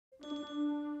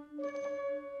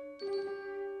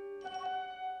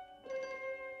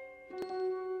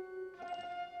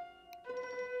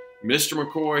Mr.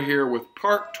 McCoy here with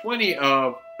part 20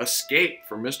 of Escape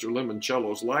from Mr.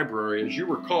 Lemoncello's library. As you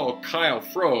recall, Kyle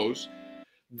froze.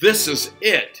 This is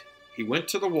it. He went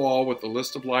to the wall with a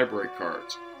list of library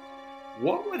cards.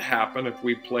 What would happen if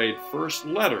we played first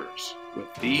letters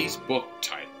with these book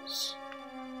titles?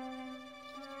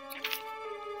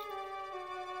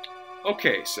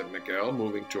 Okay, said Miguel,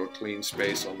 moving to a clean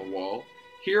space on the wall.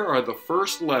 Here are the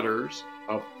first letters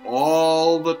of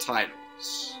all the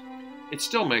titles. It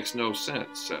still makes no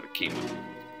sense, said Akima.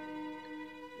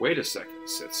 Wait a second,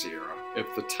 said Sierra. If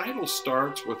the title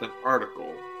starts with an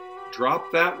article,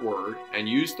 drop that word and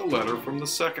use the letter from the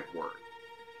second word.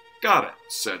 Got it,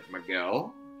 said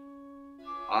Miguel.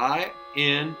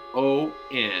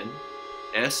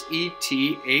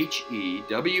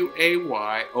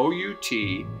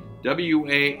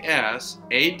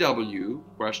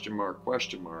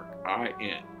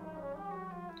 IN.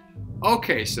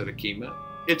 Okay, said Akima.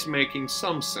 It's making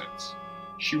some sense.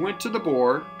 She went to the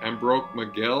board and broke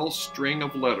Miguel's string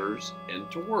of letters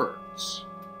into words.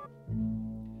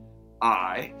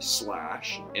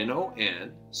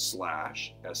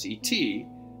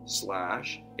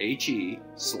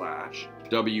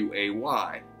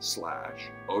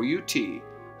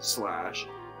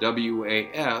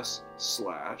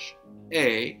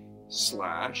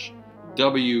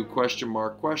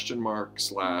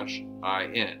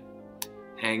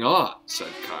 Hang on,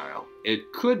 said Kyle.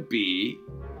 It could be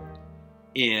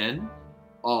in,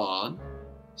 on,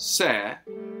 set,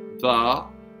 the,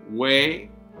 way,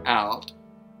 out,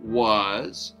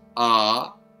 was,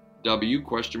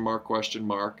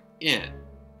 W????in.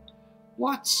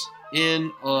 What's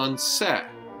in, on, set?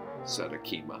 Said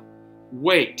Akima.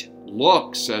 Wait,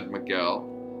 look, said Miguel.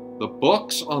 The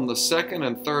books on the second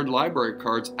and third library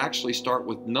cards actually start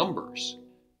with numbers.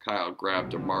 Kyle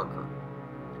grabbed a marker.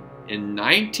 In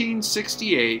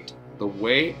 1968, the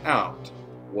way out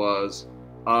was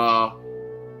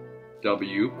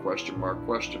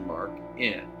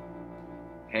W????in.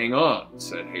 Hang on,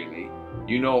 said Haley.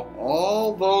 You know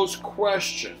all those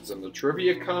questions in the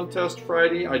trivia contest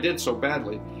Friday? I did so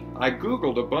badly. I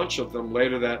Googled a bunch of them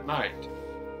later that night.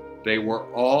 They were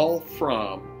all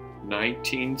from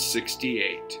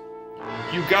 1968.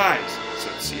 You guys,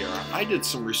 said Sierra, I did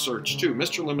some research too.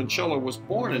 Mr. Lemoncello was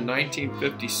born in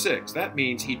 1956. That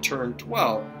means he turned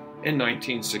 12 in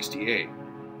 1968.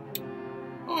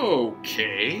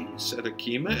 Okay, said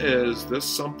Akima. Is this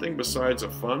something besides a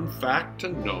fun fact to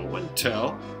know and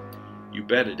tell? You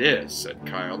bet it is, said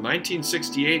Kyle.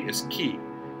 1968 is key,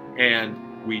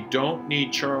 and we don't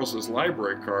need Charles's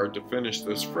library card to finish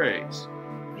this phrase.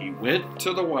 He went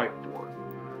to the whiteboard.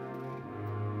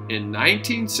 In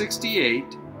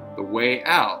 1968, the way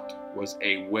out was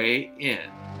a way in.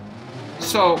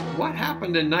 So what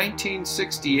happened in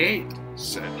 1968?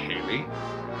 Said Haley.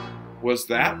 Was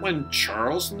that when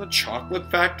Charles and the Chocolate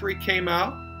Factory came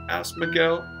out? Asked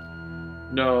Miguel.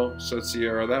 No, said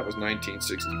Sierra, that was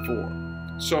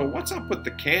 1964. So what's up with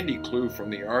the candy clue from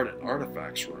the Art and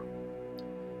Artifacts room?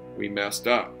 We messed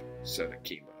up, said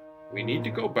Akima. We need to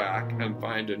go back and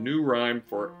find a new rhyme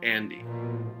for Andy.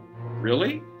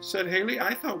 Really? Said Haley.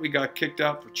 I thought we got kicked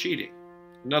out for cheating.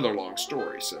 Another long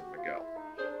story, said Miguel.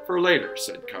 For later,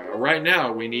 said Kyle. Right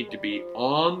now, we need to be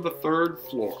on the third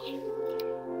floor.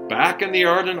 Back in the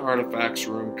Art and Artifacts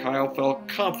room, Kyle felt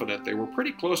confident they were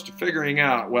pretty close to figuring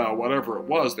out, well, whatever it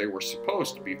was they were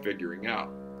supposed to be figuring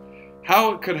out.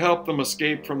 How it could help them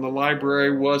escape from the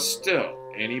library was still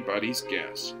anybody's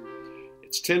guess.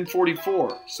 It's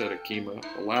 10:44, said Akima.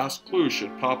 The last clue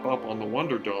should pop up on the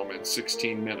Wonder Dome in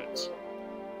 16 minutes.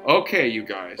 Okay, you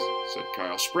guys, said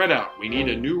Kyle. Spread out. We need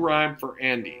a new rhyme for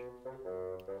Andy.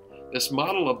 This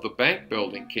model of the bank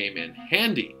building came in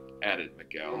handy, added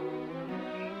Miguel.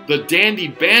 The Dandy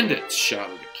Bandits,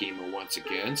 shouted Akima once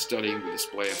again, studying the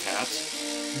display of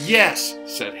hats. Yes,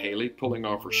 said Haley, pulling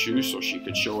off her shoes so she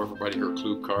could show everybody her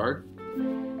clue card.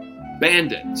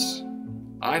 Bandits.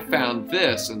 I found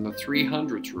this in the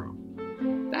 300s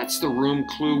room. That's the room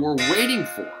clue we're waiting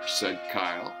for, said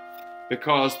Kyle,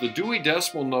 because the Dewey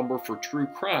Decimal number for true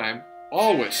crime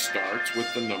always starts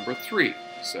with the number 3,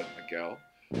 said Miguel.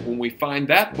 When we find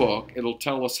that book, it'll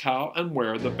tell us how and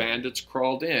where the bandits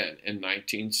crawled in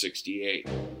 1968.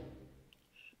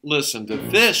 Listen to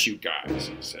this, you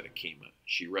guys, said Akima.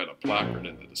 She read a placard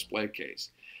in the display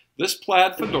case. This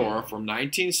plaid fedora from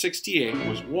 1968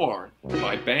 was worn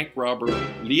by bank robber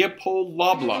Leopold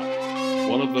Loblolly,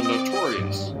 one of the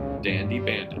notorious Dandy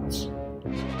Bandits.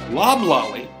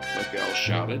 Loblolly, Miguel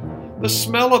shouted. The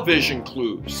smell-o-vision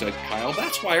clue, said Kyle.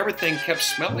 That's why everything kept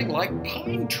smelling like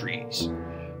pine trees.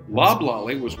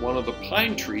 Loblolly was one of the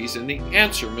pine trees in the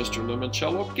answer Mr.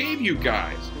 Lemoncello gave you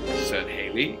guys, said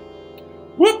Haley.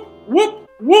 Whoop, whoop,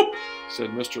 whoop,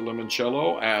 said Mr.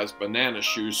 Lemoncello as, banana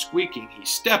shoes squeaking, he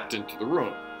stepped into the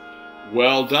room.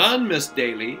 Well done, Miss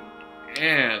Daly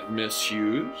and Miss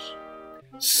Hughes.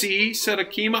 See, said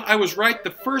Akima, I was right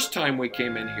the first time we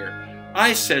came in here.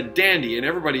 I said dandy and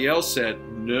everybody else said,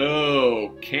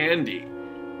 no, candy.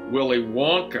 Willy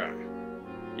Wonka.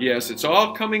 Yes, it's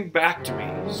all coming back to me,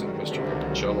 said Mr.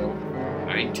 Lemoncello.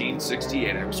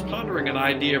 1968. I was pondering an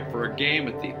idea for a game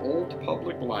at the old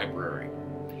public library.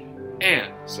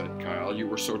 And, said Kyle, you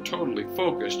were so totally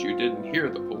focused you didn't hear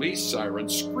the police siren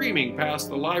screaming past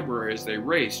the library as they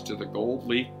raced to the Gold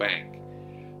Leaf Bank.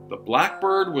 The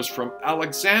Blackbird was from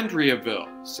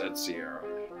Alexandriaville, said Sierra.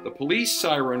 The police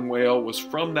siren wail was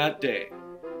from that day.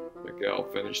 Miguel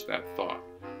finished that thought.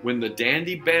 When the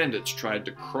dandy bandits tried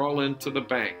to crawl into the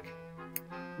bank.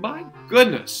 My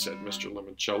goodness, said Mr.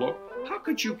 Lemoncello. How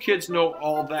could you kids know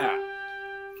all that?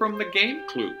 From the game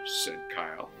clues, said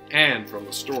Kyle. And from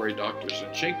the story Dr.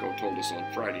 Zinchenko told us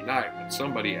on Friday night when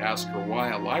somebody asked her why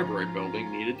a library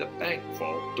building needed a bank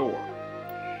vault door.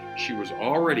 She was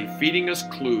already feeding us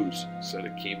clues, said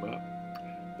Akima.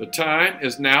 The time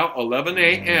is now 11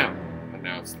 a.m.,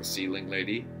 announced the ceiling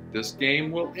lady. This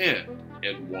game will end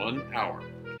in 1 hour.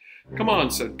 Come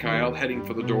on, said Kyle, heading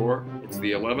for the door. It's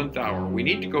the 11th hour. We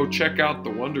need to go check out the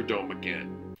Wonder Dome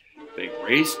again. They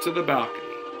raced to the balcony.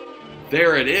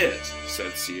 There it is,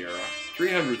 said Sierra.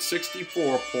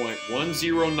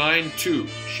 364.1092,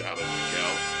 shouted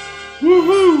Miguel.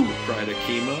 Woohoo, cried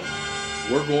Akima.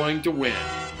 We're going to win.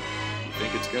 You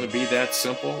think it's going to be that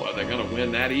simple? Are they going to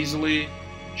win that easily?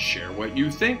 Share what you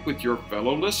think with your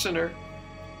fellow listener.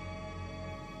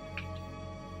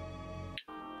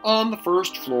 On the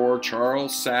first floor,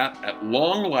 Charles sat at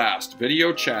long last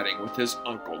video chatting with his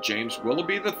uncle, James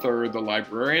Willoughby III, the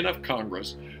Librarian of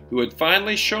Congress, who had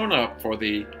finally shown up for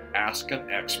the Ask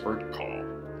an Expert call.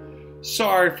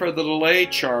 Sorry for the delay,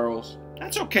 Charles.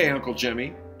 That's okay, Uncle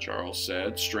Jimmy, Charles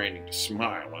said, straining to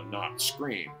smile and not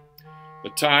scream. The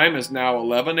time is now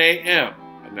 11 a.m.,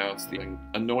 announced the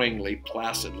annoyingly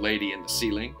placid lady in the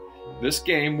ceiling. This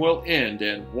game will end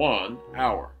in 1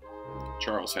 hour.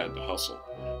 Charles had to hustle.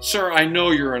 Sir, I know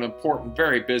you're an important,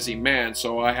 very busy man,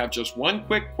 so I have just one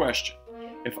quick question.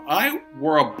 If I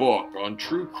were a book on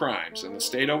true crimes in the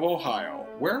state of Ohio,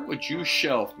 where would you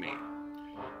shelve me?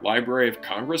 Library of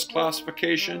Congress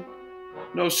classification?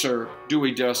 No, sir.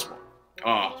 Dewey Decimal.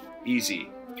 Ah, easy.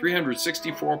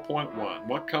 364.1.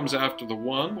 What comes after the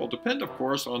 1 will depend, of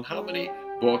course, on how many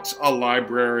books a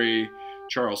library...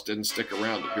 Charles didn't stick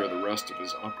around to hear the rest of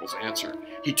his uncle's answer.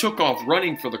 He took off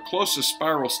running for the closest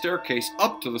spiral staircase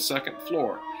up to the second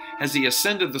floor. As he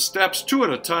ascended the steps 2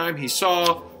 at a time, he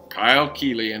saw Kyle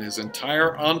Keeley and his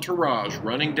entire entourage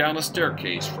running down a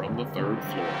staircase from the 3rd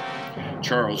floor.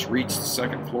 Charles reached the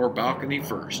 2nd floor balcony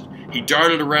first. He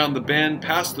darted around the bend,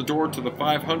 past the door to the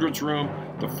 500s room,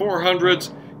 the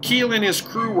 400s. Keeley and his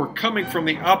crew were coming from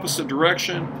the opposite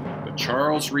direction.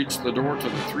 Charles reached the door to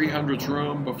the 300s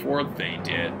room before they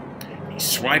did. He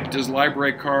swiped his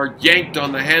library card, yanked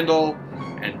on the handle,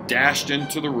 and dashed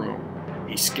into the room.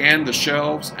 He scanned the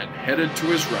shelves and headed to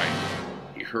his right.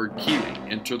 He heard Keeley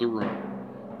enter the room.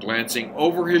 Glancing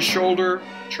over his shoulder,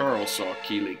 Charles saw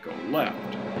Keeley go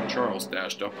left. Charles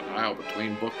dashed up an aisle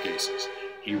between bookcases.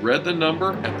 He read the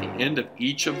number at the end of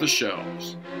each of the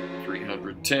shelves.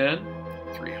 310,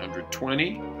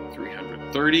 320,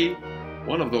 330.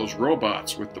 One of those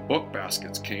robots with the book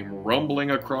baskets came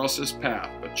rumbling across his path,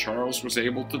 but Charles was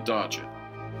able to dodge it.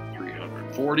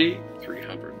 340,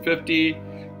 350.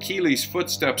 Keeley's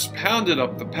footsteps pounded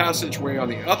up the passageway on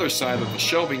the other side of the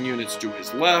shelving units to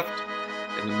his left.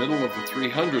 In the middle of the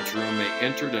 300s room, they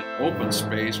entered an open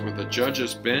space with a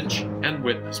judge's bench and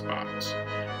witness box.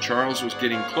 Charles was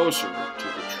getting closer to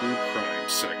the true crime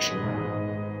section.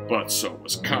 But so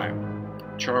was Kyle.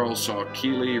 Charles saw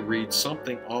Keeley read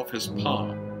something off his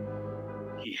palm.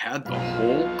 He had the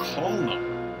whole call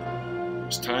number. It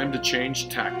was time to change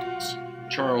tactics.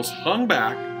 Charles hung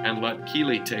back and let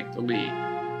Keeley take the lead.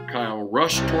 Kyle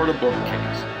rushed toward a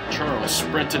bookcase. Charles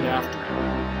sprinted after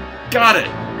him. Got it!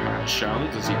 Kyle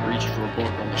shouted as he reached for a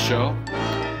book on the shelf.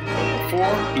 But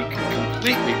before he could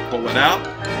completely pull it out,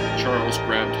 Charles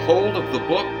grabbed hold of the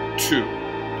book too.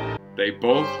 They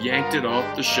both yanked it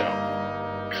off the shelf.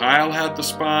 Kyle had the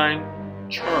spine,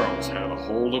 Charles had a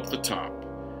hold of the top.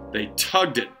 They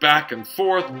tugged it back and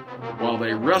forth. While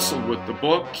they wrestled with the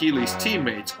book, Keeley's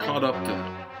teammates caught up to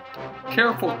them.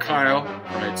 "Careful, Kyle,"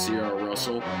 cried Sierra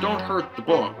Russell. "Don't hurt the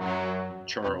book."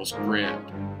 Charles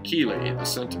grinned. Keeley, the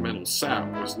sentimental sap,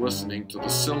 was listening to the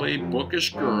silly,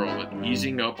 bookish girl and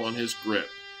easing up on his grip,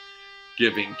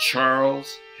 giving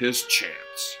Charles his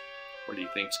chance. What do you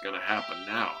think's going to happen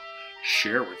now?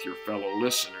 Share with your fellow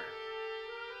listener.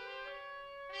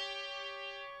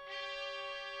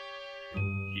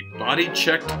 He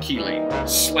body-checked Keeley,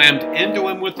 slammed into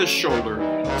him with his shoulder,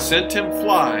 sent him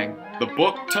flying, the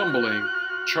book tumbling.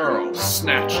 Charles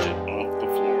snatched it off the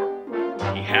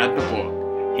floor. He had the book.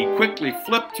 He quickly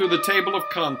flipped through the table of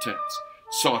contents,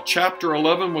 saw Chapter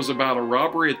 11 was about a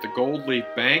robbery at the Gold Leaf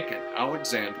Bank in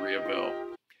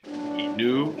Alexandriaville. He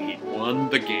knew he'd won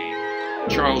the game.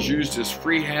 Charles used his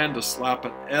free hand to slap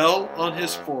an L on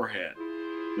his forehead.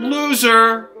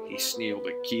 "Loser!" he sneered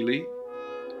at Keeley.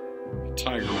 The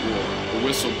tiger roared. The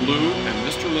whistle blew, and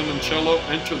Mr. Lemoncello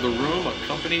entered the room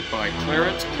accompanied by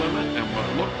Clarence Clement and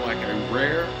what looked like a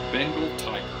rare Bengal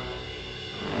tiger.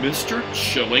 "Mr.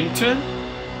 Chillington?"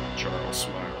 Charles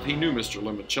smiled. He knew Mr.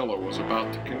 Lemoncello was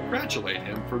about to congratulate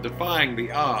him for defying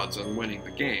the odds and winning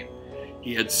the game.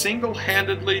 He had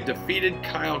single-handedly defeated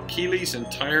Kyle Keeley's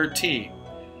entire team.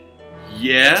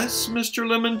 "Yes, Mr.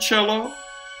 Lemoncello?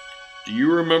 Do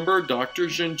you remember Dr.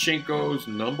 Zinchenko's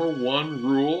 #1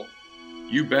 rule?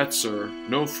 You bet, sir.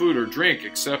 No food or drink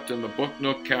except in the Book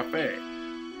Nook Cafe."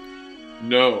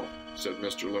 "No," said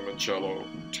Mr. Lemoncello,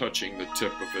 touching the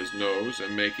tip of his nose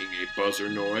and making a buzzer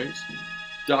noise.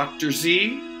 "Dr.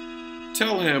 Z,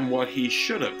 tell him what he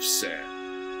should have said."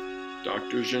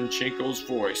 Dr. Zinchenko's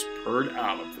voice purred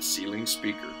out of the ceiling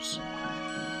speakers.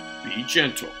 "Be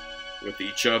gentle with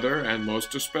each other and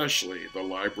most especially the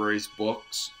library's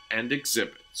books and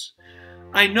exhibits."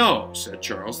 "I know," said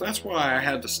Charles. "That's why I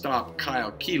had to stop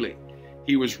Kyle Keeley.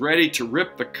 He was ready to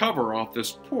rip the cover off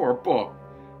this poor book.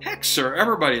 Heck, sir,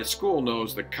 everybody at school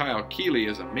knows that Kyle Keeley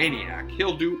is a maniac.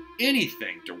 He'll do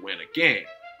anything to win a game."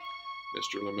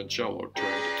 Mr. Lemoncello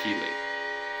turned to Keeley.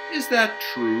 "Is that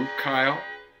true, Kyle?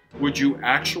 Would you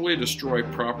actually destroy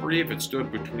property if it stood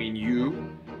between you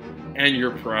and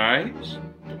your prize?"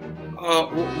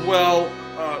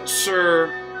 Sir,"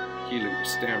 Keeley was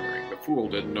stammering. The fool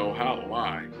didn't know how to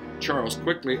lie. Charles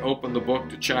quickly opened the book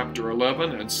to Chapter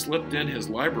 11 and slipped in his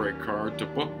library card to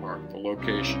bookmark the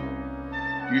location.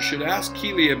 "You should ask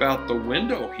Keeley about the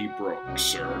window he broke,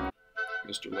 sir."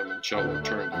 Mr. Lemoncello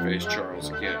turned to face Charles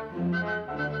again.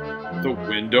 "The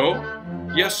window?"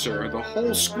 "Yes, sir. The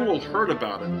whole school heard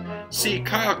about it. See,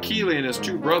 Kyle Keeley and his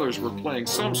two brothers were playing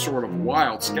some sort of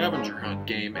wild scavenger hunt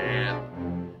game and—"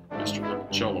 Mr.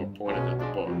 Lemoncello pointed at the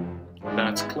book.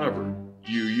 "That's clever.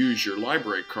 You use your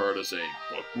library card as a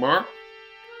bookmark?"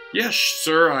 "Yes,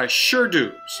 sir, I sure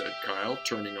do," said Kyle,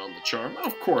 turning on the charm.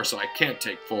 "Of course, I can't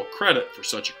take full credit for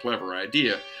such a clever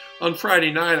idea. On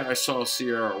Friday night, I saw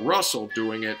Sierra Russell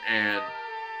doing it, and—"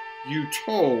 "You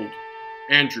told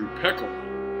Andrew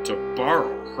Peckelman to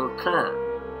borrow her card."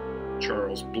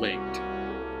 Charles blinked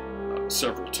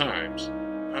several times.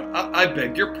 I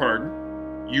beg your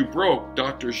pardon? You broke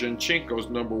Dr. Zinchenko's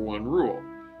 #1 rule.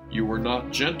 You were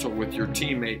not gentle with your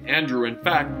teammate Andrew. In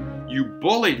fact, you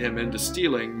bullied him into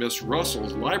stealing Miss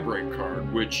Russell's library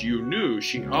card, which you knew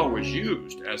she always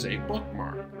used as a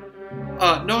bookmark."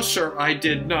 "No, sir, I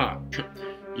did not."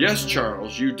 "Yes,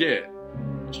 Charles, you did."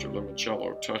 Mr.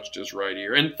 Lemoncello touched his right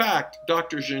ear. "In fact,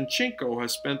 Dr. Zinchenko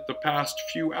has spent the past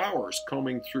few hours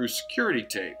combing through security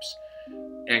tapes.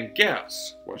 And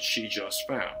guess what she just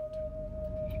found."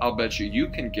 "I'll bet you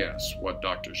can guess what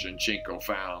Dr. Zinchenko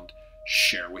found.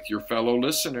 Share with your fellow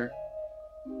listener."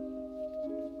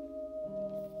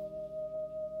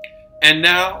 And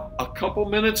now, a couple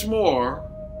minutes more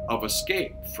of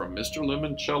escape from Mr.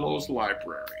 Lemoncello's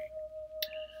library.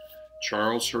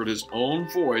 Charles heard his own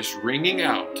voice ringing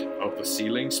out of the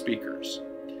ceiling speakers.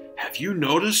 "Have you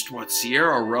noticed what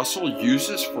Sierra Russell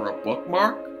uses for a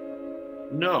bookmark?"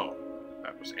 "No,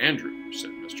 that was Andrew,"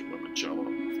 said Mr.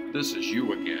 Lemoncello. "This is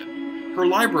you again. Her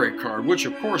library card, which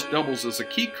of course doubles as a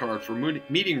key card for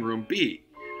meeting room B.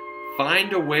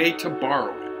 Find a way to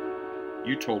borrow it.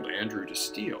 You told Andrew to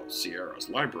steal Sierra's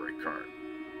library card."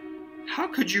 "How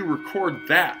could you record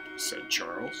that?" said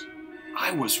Charles.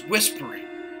 "I was whispering.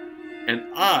 And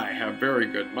I have very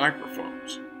good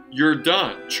microphones. You're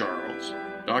done, Charles.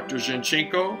 Dr.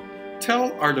 Zinchenko,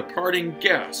 tell our departing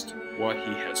guest what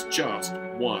he has just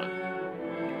won."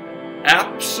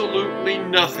 "Absolutely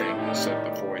nothing," said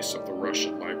the voice of the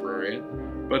Russian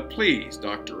librarian. "But please,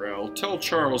 Dr. L., tell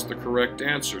Charles the correct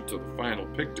answer to the final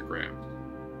pictogram."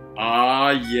 "Ah,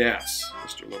 yes."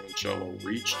 Mr. Lemoncello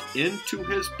reached into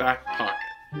his back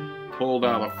pocket, pulled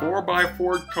out a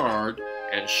 4x4 card,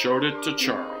 and showed it to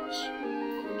Charles.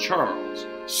 Charles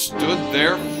stood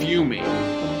there fuming.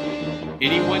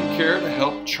 Anyone care to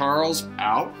help Charles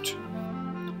out?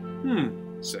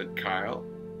 Said Kyle.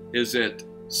 Is it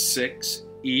 6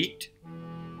 eat?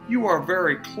 You are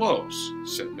very close,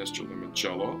 said Mr.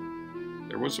 Lemoncello.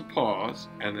 There was a pause,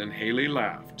 and then Haley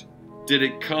laughed. Did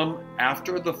it come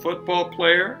after the football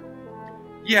player?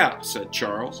 Yeah, said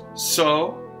Charles.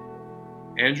 So?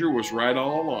 Andrew was right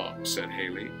all along, said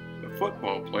Haley. The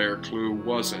football player clue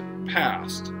wasn't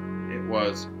past. It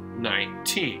was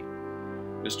 19.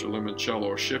 Mr.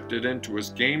 Lemoncello shifted into his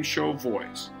game show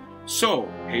voice. So,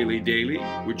 Haley Daly,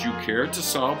 would you care to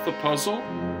solve the puzzle?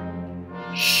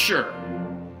 Sure.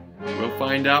 We'll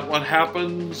find out what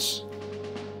happens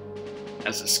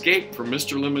as Escape from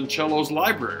Mr. Lemoncello's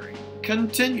library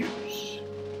continues.